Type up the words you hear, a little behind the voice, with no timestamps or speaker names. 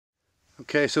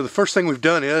Okay, so the first thing we've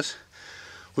done is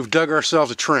we've dug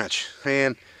ourselves a trench,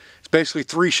 and it's basically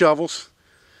 3 shovels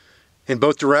in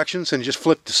both directions, and you just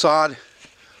flip the sod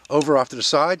over off to the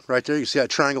side. Right there you see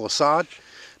that triangle of sod,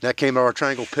 and that came out of our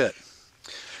triangle pit.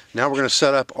 Now we're going to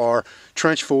set up our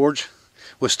trench forge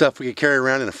with stuff we can carry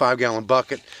around in a 5-gallon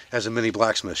bucket as a mini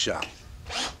blacksmith shop.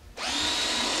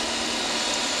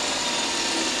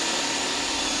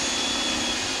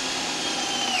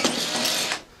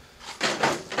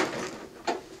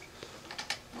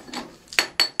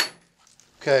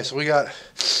 Okay, so we got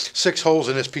 6 holes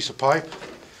in this piece of pipe.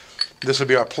 This will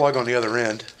be our plug on the other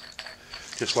end,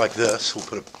 just like this. We'll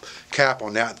put a cap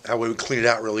on that. That way we clean it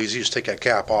out real easy. Just take that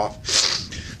cap off.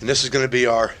 And this is going to be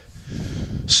our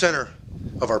center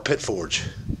of our pit forge.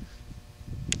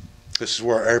 This is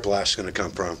where our air blast is going to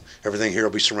come from. Everything here will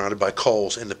be surrounded by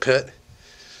coals in the pit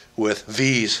with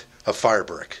V's of fire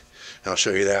brick. And I'll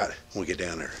show you that when we get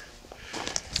down there.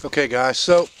 Okay guys,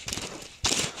 so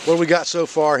what we got so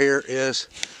far here is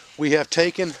we have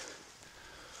taken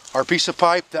our piece of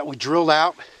pipe that we drilled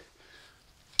out,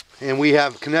 and we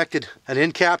have connected an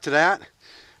end cap to that,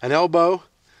 an elbow,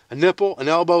 a nipple, an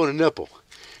elbow, and a nipple.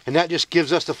 And that just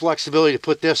gives us the flexibility to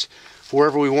put this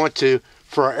wherever we want to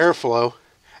for our airflow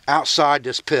outside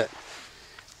this pit.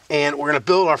 And we're going to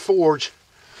build our forge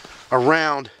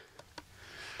around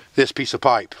this piece of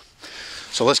pipe.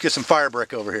 So let's get some fire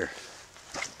brick over here.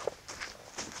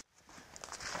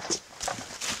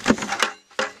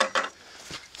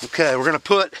 Okay, we're going to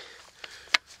put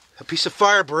a piece of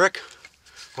fire brick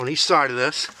on each side of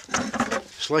this,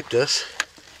 just like this,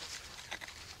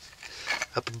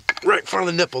 up right in front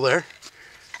of the nipple there.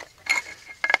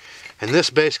 And this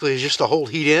basically is just to hold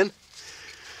heat in.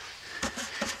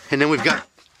 And then we've got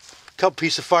a couple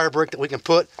pieces of fire brick that we can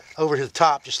put over to the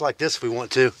top, just like this if we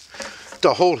want to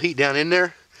hold heat down in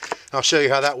there. I'll show you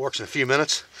how that works in a few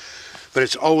minutes. But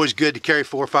it's always good to carry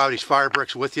 4 or 5 of these fire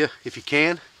bricks with you if you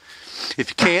can. If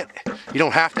you can't, you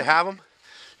don't have to have them.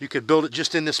 You could build it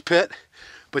just in this pit,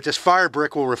 but this fire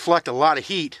brick will reflect a lot of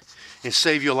heat and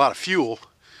save you a lot of fuel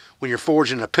when you're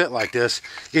forging in a pit like this,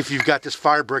 if you've got this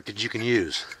fire brick that you can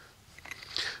use.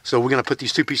 So we're going to put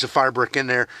these 2 pieces of fire brick in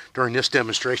there during this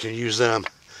demonstration and use them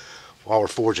while we're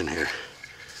forging here.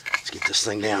 Let's get this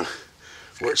thing down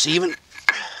where it's even.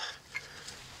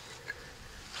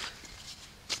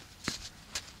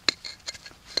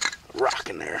 Rock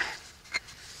in there.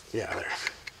 Yeah, there.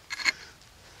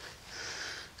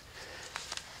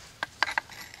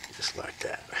 Just like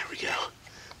that. There we go.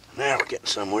 Now we're getting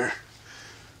somewhere.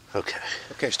 Okay.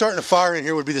 Okay, starting a fire in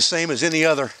here would be the same as any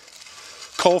other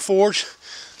coal forge.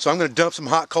 So I'm going to dump some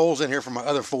hot coals in here from my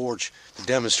other forge to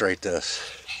demonstrate this.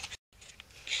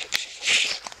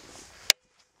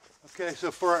 Okay,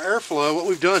 so for our airflow, what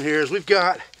we've done here is we've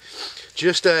got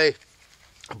just a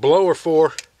blower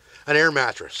for an air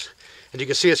mattress. And you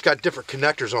can see it's got different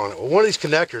connectors on it. Well, one of these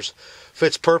connectors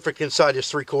fits perfect inside this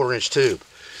 3/4 inch tube.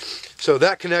 So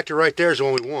that connector right there is the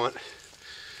one we want.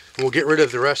 And we'll get rid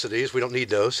of the rest of these. We don't need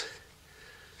those.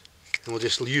 And we'll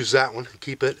just use that one and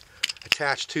keep it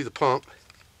attached to the pump.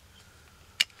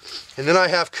 And then I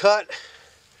have cut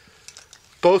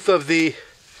both of the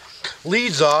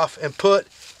leads off and put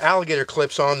alligator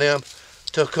clips on them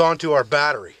to hook onto our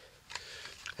battery.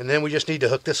 And then we just need to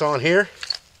hook this on here.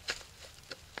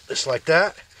 Just like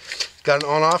that. Got an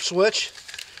on-off switch,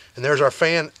 and there's our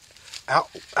fan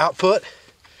output.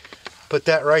 Put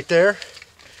that right there.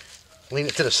 Lean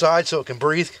it to the side so it can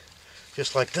breathe,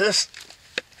 just like this.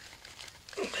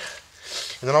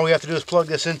 And then all we have to do is plug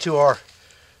this into our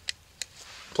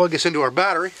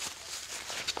battery.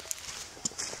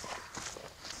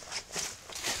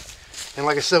 And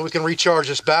like I said, we can recharge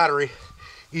this battery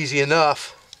easy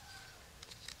enough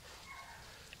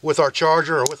with our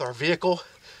charger or with our vehicle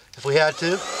if we had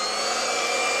to.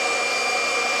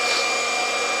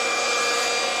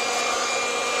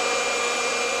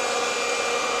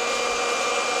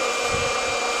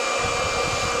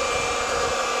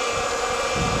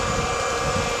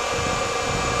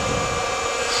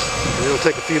 And it'll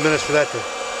take a few minutes for that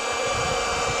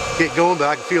to get going, but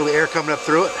I can feel the air coming up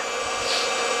through it.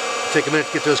 It'll take a minute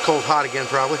to get those coals hot again,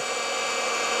 probably.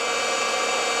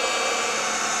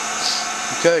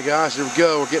 Okay guys, here we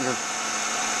go. We're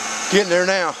getting there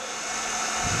now.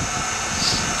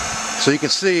 So you can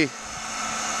see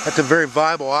that's a very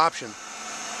viable option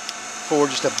for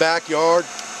just a backyard,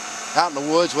 out in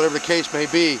the woods, whatever the case may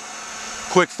be.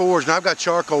 Quick forge. Now I've got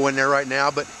charcoal in there right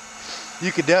now, but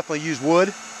you could definitely use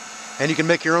wood, and you can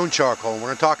make your own charcoal. We're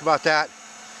going to talk about that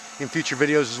in future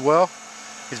videos as well.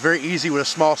 It's very easy with a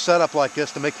small setup like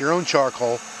this to make your own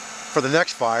charcoal for the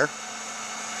next fire,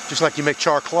 just like you make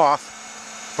char cloth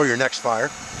for your next fire.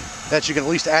 That you can at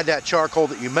least add that charcoal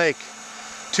that you make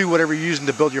to whatever you're using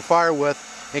to build your fire with,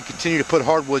 and continue to put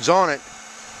hardwoods on it,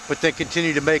 but then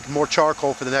continue to make more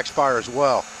charcoal for the next fire as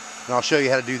well. And I'll show you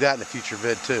how to do that in a future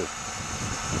vid too.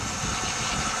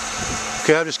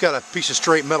 Okay, I've just got a piece of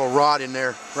straight metal rod in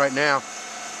there right now,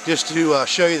 just to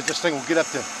show you that this thing will get up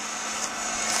to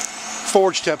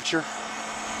forge temperature.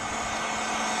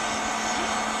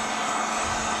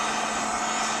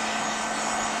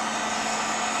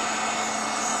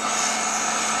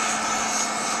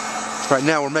 Right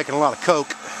now we're making a lot of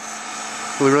coke.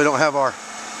 We really don't have our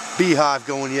beehive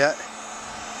going yet.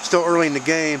 Still early in the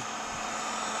game.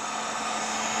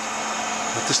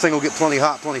 But this thing will get plenty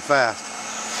hot, plenty fast.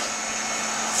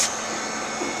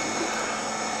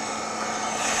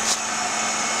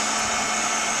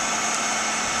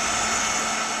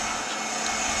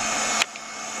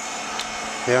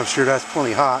 Yeah, I'm sure that's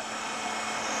plenty hot.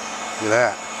 Look at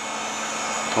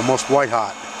that. Almost white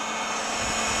hot.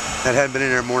 That hadn't been in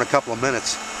there more than a couple of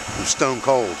minutes. I'm stone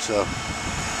cold, so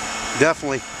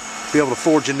definitely be able to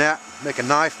forge in that, make a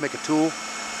knife, make a tool,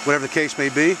 whatever the case may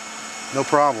be, no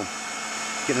problem.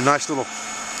 Getting a nice little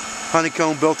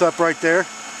honeycomb built up right there,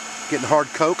 getting hard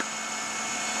coke.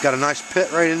 Got a nice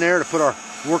pit right in there to put our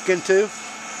work into.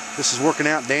 This is working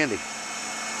out dandy.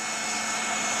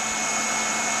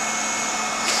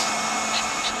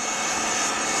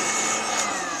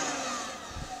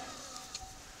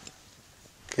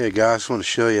 Okay guys, I just want to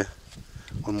show you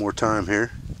one more time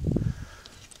here.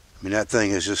 I mean, that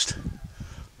thing is just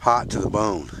hot to the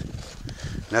bone.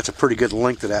 And that's a pretty good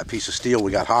length of that piece of steel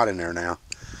we got hot in there now.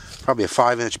 Probably a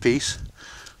 5-inch piece.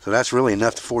 So that's really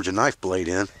enough to forge a knife blade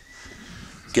in.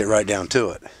 Get right down to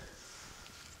it.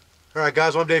 Alright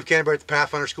guys, well, I'm Dave Canterbury at the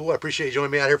Pathfinder School. I appreciate you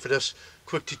joining me out here for this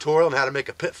quick tutorial on how to make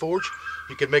a pit forge.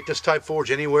 You can make this type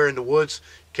forge anywhere in the woods.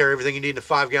 Carry everything you need in a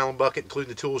 5-gallon bucket, including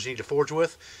the tools you need to forge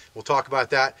with. We'll talk about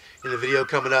that in the video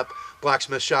coming up,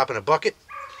 Blacksmith Shop in a Bucket.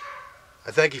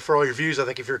 I thank you for all your views. I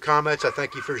thank you for your comments. I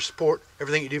thank you for your support.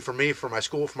 Everything you do for me, for my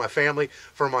school, for my family,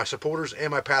 for my supporters,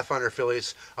 and my Pathfinder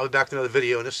affiliates. I'll be back with another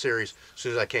video in this series as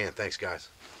soon as I can. Thanks, guys.